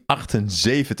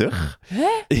 1978. Hè?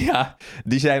 Ja,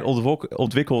 die zijn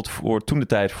ontwikkeld voor toen de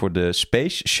tijd voor de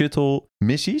Space Shuttle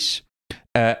missies.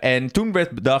 En toen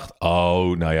werd bedacht,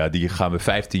 die gaan we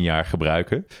 15 jaar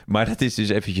gebruiken. Maar dat is dus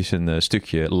eventjes een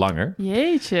stukje langer.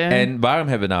 Jeetje. En waarom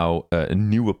hebben we nou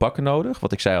nieuwe pakken nodig?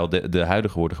 Wat ik zei al, de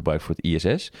huidige worden gebruikt voor het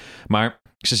ISS. Maar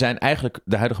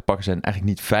de huidige pakken zijn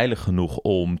eigenlijk niet veilig genoeg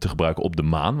om te gebruiken op de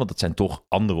maan. Want dat zijn toch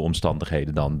andere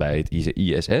omstandigheden dan bij het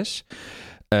ISS.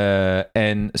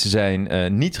 En ze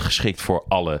zijn niet geschikt voor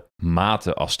alle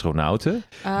maten astronauten.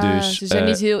 Dus ze zijn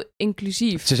niet heel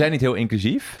inclusief. Ze zijn niet heel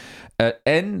inclusief.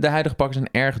 En de huidige pakken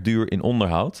zijn erg duur in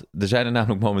onderhoud. Er zijn er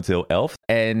namelijk momenteel 11.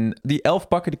 En die 11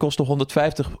 pakken die kosten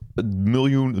 $150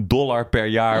 miljoen per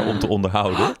jaar om te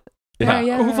onderhouden.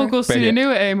 Ja. Hoeveel kost die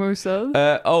nieuwe emu's dan?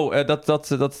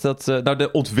 De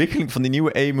ontwikkeling van die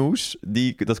nieuwe emu's,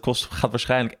 gaat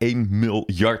waarschijnlijk $1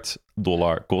 miljard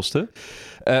kosten.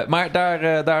 Maar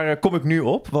daar kom ik nu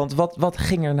op. Want wat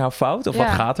ging er nou fout? Of wat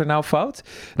gaat er nou fout?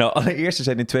 Nou, allereerst, ze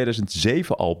zijn in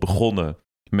 2007 al begonnen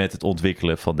met het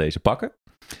ontwikkelen van deze pakken.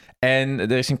 En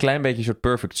er is een klein beetje een soort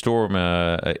perfect storm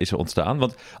is er ontstaan.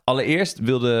 Want allereerst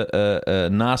wilde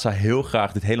NASA heel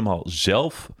graag dit helemaal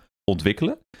zelf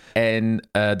ontwikkelen. En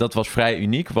dat was vrij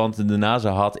uniek, want de NASA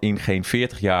had in geen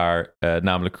 40 jaar,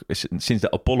 namelijk sinds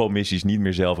de Apollo-missies, niet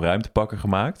meer zelf ruimtepakken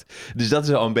gemaakt. Dus dat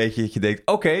is al een beetje dat je denkt,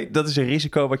 oké, dat is een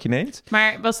risico wat je neemt.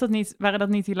 Maar waren dat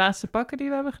niet die laatste pakken die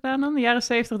we hebben gedaan dan? De jaren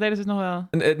 70 deden ze het nog wel.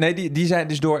 Nee, die zijn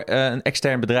dus door een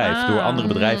extern bedrijf. Door andere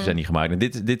bedrijven zijn die gemaakt. En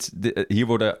hier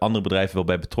worden andere bedrijven wel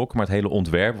bij betrokken, maar het hele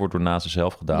ontwerp wordt door NASA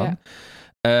zelf gedaan.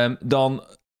 Ja. Dan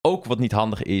ook wat niet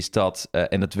handig is dat,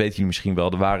 en dat weten jullie misschien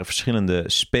wel, er waren verschillende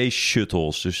space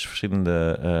shuttles, dus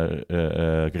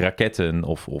verschillende raketten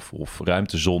of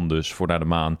ruimtezondes voor naar de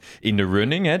maan in de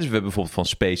running. Hè? Dus we hebben bijvoorbeeld van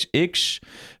SpaceX,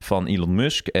 van Elon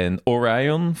Musk en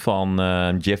Orion van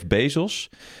Jeff Bezos.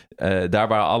 Daar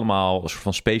waren allemaal een soort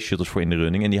van space shuttles voor in de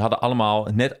running. En die hadden allemaal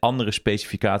net andere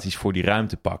specificaties voor die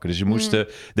ruimtepakken. Dus er moesten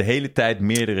de hele tijd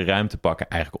meerdere ruimtepakken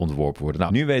eigenlijk ontworpen worden.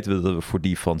 Nou, nu weten we dat we voor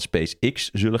die van SpaceX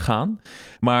zullen gaan.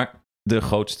 Maar de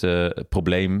grootste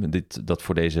probleem dat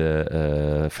voor deze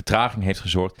vertraging heeft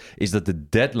gezorgd, is dat de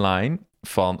deadline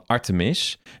van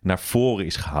Artemis naar voren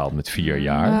is gehaald met 4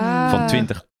 jaar. Van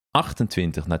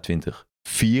 2028 naar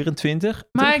 2024.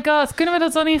 My god, kunnen we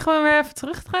dat dan niet gewoon weer even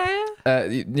terugdraaien?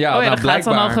 Dat gaat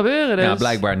dan al gebeuren dus. Ja,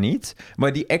 blijkbaar niet.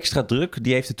 Maar die extra druk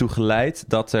die heeft ertoe geleid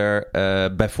dat er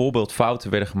bijvoorbeeld fouten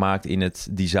werden gemaakt in het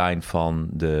design van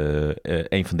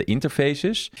een van de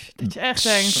interfaces. Dat je echt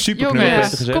denkt,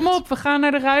 jongens, kom op, we gaan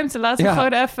naar de ruimte. Laten we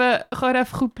gewoon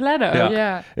even goed plannen.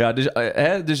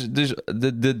 Dus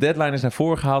de deadline is naar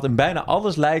voren gehaald en bijna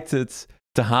alles lijkt het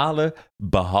te halen,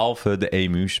 behalve de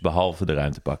emu's, behalve de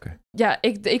ruimtepakken. Ja,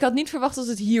 ik had niet verwacht dat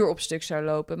het hier op stuk zou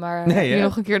lopen, maar hier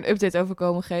nog een keer een update over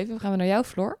komen geven. Dan gaan we naar jou,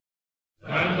 Floor.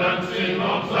 Tendency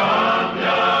of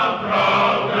Zambia,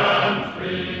 proud and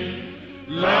free,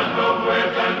 land of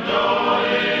wit and joy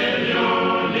in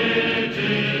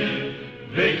unity,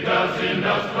 victors in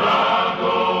the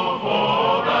struggle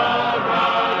for the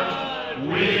right,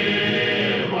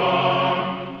 we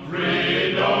won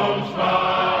freedom's fight.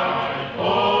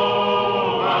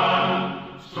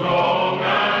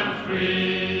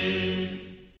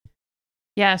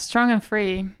 Ja, strong and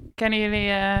free. Kennen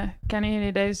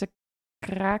jullie deze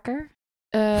kraker?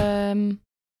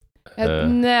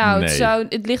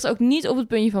 Het ligt ook niet op het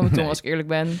puntje van mijn tong, als ik eerlijk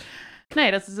ben.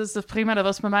 Nee, dat is prima. Dat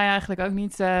was bij mij eigenlijk ook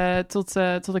niet tot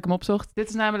ik hem opzocht. Dit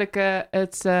is namelijk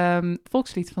het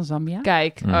volkslied van Zambia.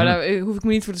 Kijk, daar hoef ik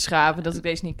me niet voor te schaven dat ik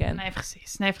deze niet ken. Nee,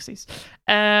 precies.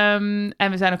 En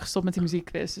we zijn ook gestopt met die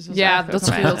muziekquiz. Dus dat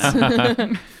scheelt.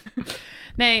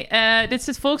 Nee, dit is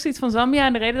het volkslied van Zambia.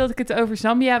 En de reden dat ik het over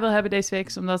Zambia wil hebben deze week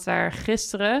is omdat daar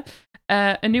gisteren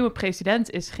een nieuwe president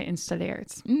is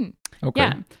geïnstalleerd. Okay.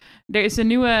 Ja,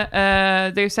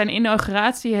 er is zijn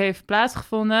inauguratie heeft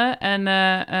plaatsgevonden.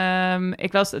 En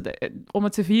ik las, om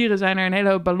het te vieren zijn er een hele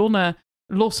hoop ballonnen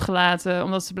losgelaten,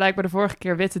 omdat ze blijkbaar de vorige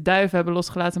keer witte duiven hebben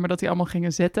losgelaten, maar dat die allemaal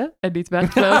gingen zitten en niet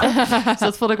wegvlogen. Dus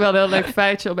dat vond ik wel een heel leuk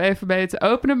feitje om even mee te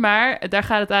openen. Maar daar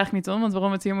gaat het eigenlijk niet om, want waarom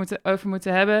we het hier over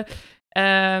moeten hebben,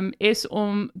 is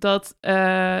omdat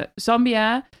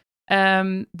Zambia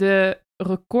de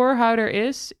recordhouder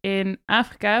is in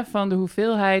Afrika van de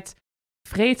hoeveelheid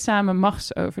vreedzame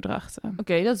machtsoverdrachten.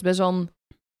 Oké, dat is best wel een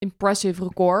impressive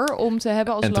record om te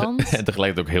hebben als land. En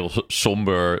tegelijkertijd ook heel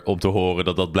somber om te horen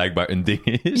dat dat blijkbaar een ding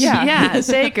is. Ja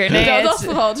zeker. Nee, dat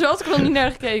vooral. Zo had ik er nog niet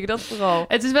naar gekeken, dat vooral.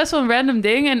 Het is best wel een random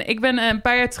ding. En ik ben een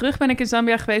paar jaar terug in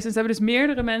Zambia geweest. En ze hebben dus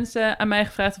meerdere mensen aan mij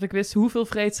gevraagd of ik wist hoeveel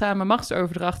vreedzame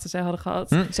machtsoverdrachten zij hadden gehad.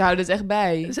 Ze houden het echt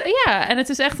bij. Dus, ja, en het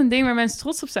is echt een ding waar mensen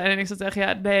trots op zijn. En ik zat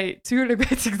echt, nee, tuurlijk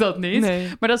weet ik dat niet. Nee.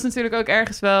 Maar dat is natuurlijk ook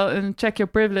ergens wel een check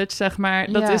your privilege, zeg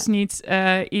maar. Dat is niet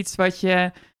iets wat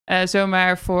je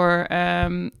zomaar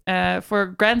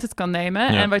voor granted kan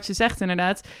nemen. Ja. En wat je zegt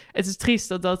inderdaad, het is triest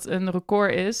dat dat een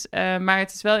record is. Maar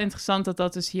het is wel interessant dat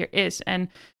dat dus hier is.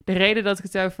 En de reden dat ik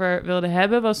het over wilde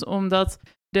hebben was omdat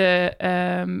de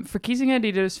verkiezingen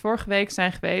die er dus vorige week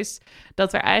zijn geweest,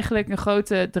 dat er eigenlijk een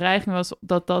grote dreiging was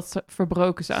dat dat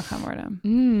verbroken zou gaan worden.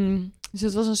 Dus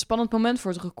het was een spannend moment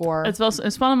voor het record. Het was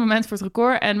een spannend moment voor het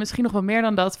record en misschien nog wel meer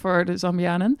dan dat voor de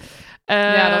Zambianen.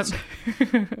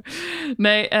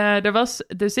 Nee, er was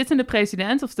de zittende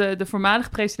president, of de voormalige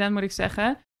president moet ik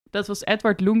zeggen, dat was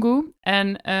Edward Lungu.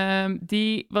 En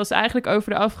die was eigenlijk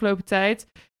over de afgelopen tijd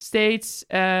steeds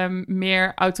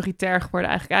meer autoritair geworden.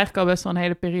 Eigenlijk al best wel een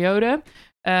hele periode.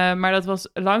 Maar dat was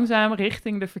langzaam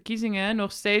richting de verkiezingen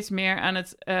nog steeds meer aan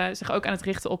het zich ook aan het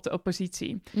richten op de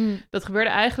oppositie. Dat gebeurde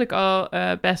eigenlijk al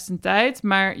best een tijd,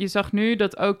 maar je zag nu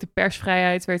dat ook de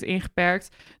persvrijheid werd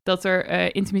ingeperkt, dat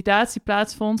er intimidatie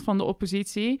plaatsvond van de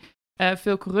oppositie,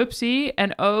 veel corruptie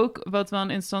en ook, wat wel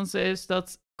interessant is,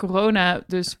 dat corona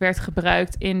dus werd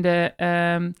gebruikt in de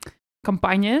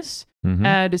campagnes.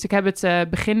 Dus ik heb het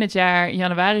begin dit jaar, in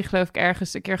januari geloof ik,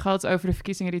 ergens een keer gehad over de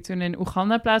verkiezingen die toen in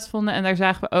Oeganda plaatsvonden. En daar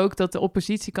zagen we ook dat de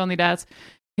oppositiekandidaat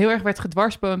heel erg werd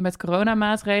gedwarsboomd met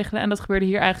coronamaatregelen. En dat gebeurde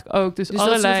hier eigenlijk ook. Dus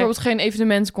dat ze bijvoorbeeld geen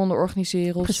evenementen konden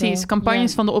organiseren of precies,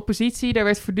 campagnes van de oppositie. Daar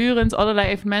werd voortdurend allerlei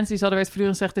evenementen die ze hadden, werd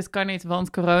voortdurend gezegd, dit kan niet, want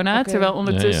corona. Okay. Terwijl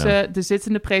ondertussen de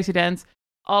zittende president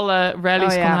alle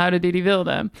rallies kon houden die hij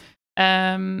wilde.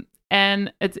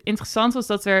 En het interessant was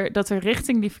dat er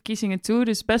richting die verkiezingen toe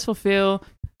dus best wel veel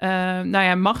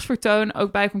machtsvertoon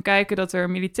ook bij kon kijken, dat er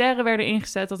militairen werden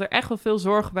ingezet, dat er echt wel veel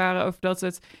zorgen waren over dat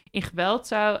het in geweld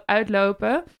zou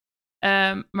uitlopen.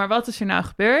 Maar wat is er nou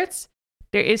gebeurd?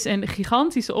 Er is een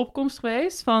gigantische opkomst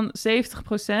geweest van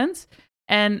 70%.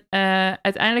 En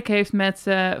uiteindelijk heeft met,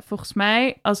 volgens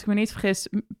mij, als ik me niet vergis,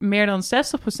 meer dan 60%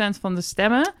 van de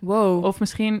stemmen. Wow. Of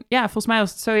misschien, volgens mij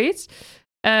was het zoiets.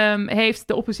 Heeft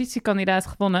de oppositiekandidaat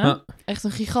gewonnen. Echt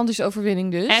een gigantische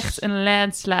overwinning dus. Echt een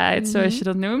landslide, zoals je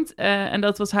dat noemt. En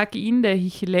dat was Hakainde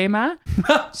Hichilema.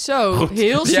 Zo, goed.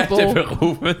 Heel simpel. Jij hebt even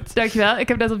geoefend. Dankjewel. Ik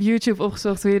heb net op YouTube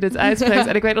opgezocht hoe je dit uitspreekt.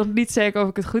 En ik weet nog niet zeker of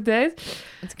ik het goed deed.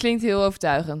 Het klinkt heel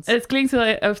overtuigend. Het klinkt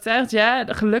heel overtuigend, ja.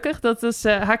 Gelukkig. Dat is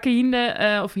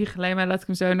Hakainde, of Hichilema, laat ik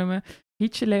hem zo noemen.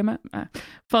 Hichilema.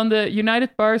 Van de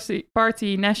United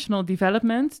Party National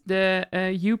Development, de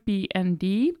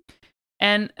UPND.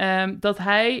 En dat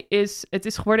hij het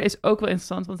is geworden, is ook wel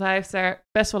interessant, want hij heeft daar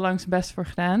best wel lang zijn best voor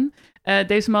gedaan.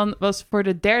 Deze man was voor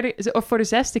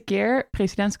de 6e keer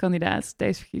presidentskandidaat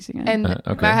deze verkiezingen.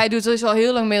 Maar hij doet dus al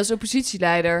heel lang mee als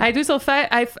oppositieleider. Hij doet al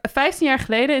 15 jaar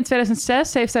geleden, in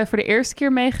 2006, heeft hij voor de eerste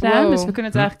keer meegedaan. Wow. Dus we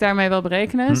kunnen het eigenlijk daarmee wel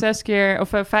berekenen. 6 keer of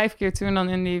 5 keer toen dan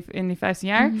in die 15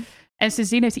 jaar. En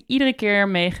sindsdien heeft hij iedere keer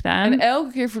meegedaan. En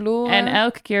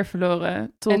elke keer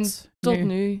verloren. Tot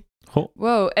nu.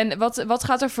 Wow, en wat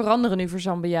gaat er veranderen nu voor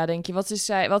Zambia, denk je?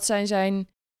 Wat zijn zijn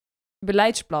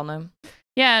beleidsplannen?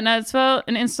 Ja, nou, het is wel een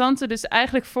interessante. Dus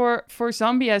eigenlijk voor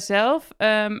Zambia zelf.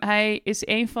 Hij is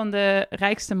een van de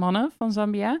rijkste mannen van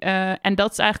Zambia. En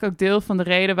dat is eigenlijk ook deel van de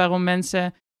reden waarom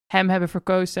mensen hem hebben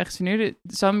verkozen, zeggen ze nu.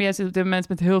 Zambia zit op dit moment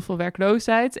met heel veel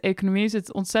werkloosheid. De economie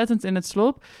zit ontzettend in het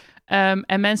slop.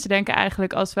 En mensen denken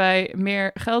eigenlijk, als wij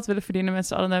meer geld willen verdienen met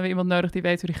z'n allen, dan hebben we iemand nodig die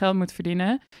weet hoe die geld moet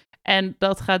verdienen. En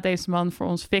dat gaat deze man voor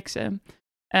ons fixen.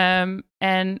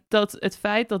 En het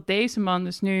feit dat deze man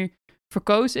dus nu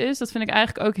verkozen is, dat vind ik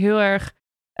eigenlijk ook heel erg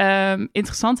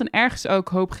interessant en ergens ook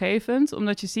hoopgevend.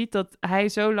 Omdat je ziet dat hij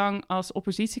zo lang als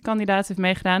oppositiekandidaat heeft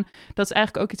meegedaan. Dat is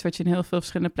eigenlijk ook iets wat je in heel veel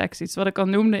verschillende plekken ziet. Wat ik al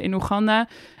noemde in Oeganda,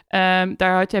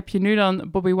 daar heb je nu dan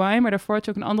Bobby Wine, maar daarvoor had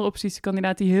je ook een andere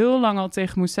oppositiekandidaat die heel lang al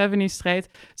tegen Museveni streed.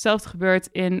 Hetzelfde gebeurt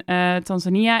in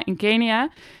Tanzania, in Kenia.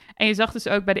 En je zag dus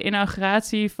ook bij de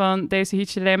inauguratie van deze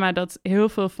Hichilema dat heel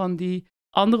veel van die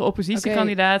andere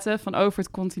oppositiekandidaten van over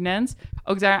het continent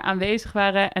ook daar aanwezig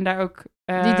waren en daar ook...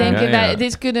 Die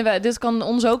denken, dit kan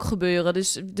ons ook gebeuren.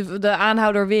 Dus de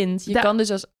aanhouder wint. Je kan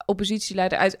dus als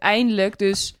oppositieleider uiteindelijk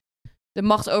dus de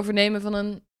macht overnemen van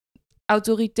een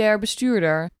autoritair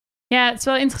bestuurder. Ja, het is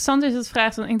wel interessant dat je dat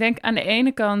vraagt. Want ik denk aan de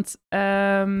ene kant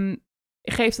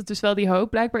geeft het dus wel die hoop.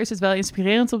 Blijkbaar is het wel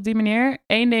inspirerend op die manier.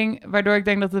 Eén ding waardoor ik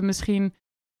denk dat het misschien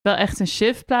wel echt een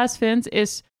shift plaatsvindt,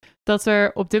 is dat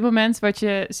er op dit moment, wat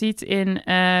je ziet in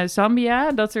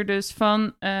Zambia, dat er dus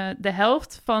van de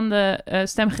helft van de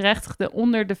stemgerechtigden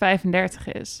onder de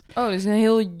 35 is. Oh, dus een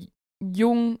heel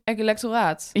jong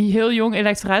electoraat. Een heel jong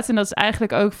electoraat. En dat is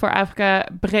eigenlijk ook voor Afrika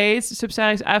breed.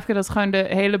 Sub-Saharisch Afrika, dat gewoon de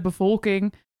hele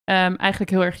bevolking eigenlijk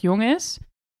heel erg jong is.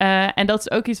 En dat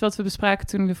is ook iets wat we bespraken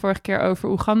toen ik de vorige keer over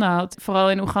Oeganda had.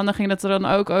 Vooral in Oeganda ging het er dan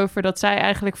ook over dat zij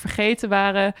eigenlijk vergeten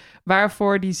waren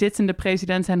waarvoor die zittende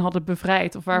president hen hadden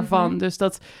bevrijd of waarvan. Mm-hmm. Dus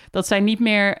dat zij niet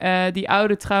meer die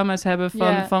oude trauma's hebben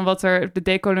van wat er de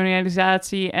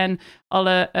dekolonialisatie en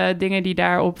alle dingen die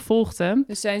daarop volgden.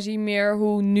 Dus zij zien meer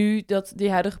hoe nu dat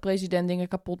die huidige president dingen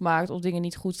kapot maakt of dingen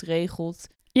niet goed regelt.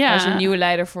 Ja. Waar ze een nieuwe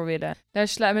leider voor willen.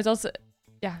 Daar met dat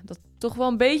toch wel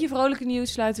een beetje vrolijke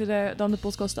nieuws sluiten we er dan de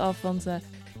podcast af. Want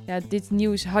dit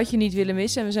nieuws had je niet willen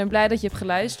missen. En we zijn blij dat je hebt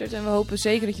geluisterd. En we hopen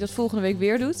zeker dat je dat volgende week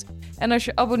weer doet. En als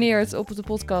je abonneert op de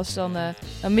podcast, dan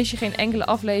mis je geen enkele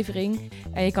aflevering.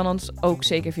 En je kan ons ook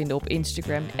zeker vinden op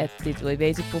Instagram,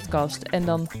 @ditwiljewetenpodcast. En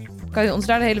dan kan je ons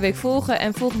daar de hele week volgen.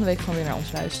 En volgende week gewoon weer naar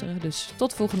ons luisteren. Dus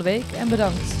tot volgende week en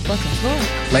bedankt.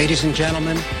 Ladies and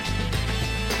gentlemen,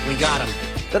 we got him.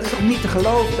 Dat is toch niet te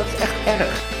geloven? Dat is echt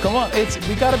erg. Come on,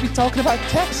 we gotta be talking about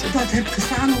Texas. Dat heb ik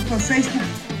gestaan op Facebook.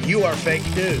 You are fake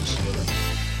news.